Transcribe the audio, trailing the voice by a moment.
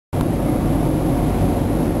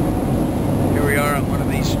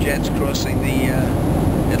jets crossing the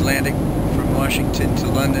Atlantic from Washington to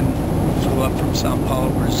London. Flew up from Sao Paulo,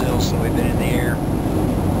 Brazil, so we've been in the air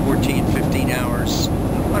 14, 15 hours.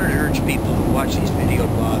 I wanted to urge people who watch these video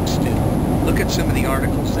blogs to look at some of the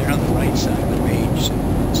articles there on the right side of the page.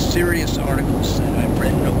 Some serious articles that I've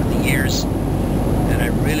written over the years, and I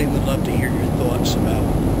really would love to hear your thoughts about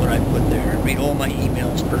what I put there. I read all my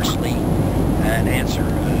emails personally and answer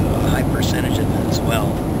a high percentage of them as well.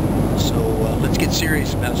 So let's get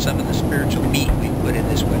serious about some of the spiritual meat we put in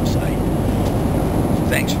this website.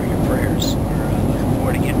 Thanks for your prayers. We're looking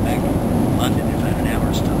forward to getting back to London in about an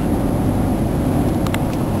hour's time.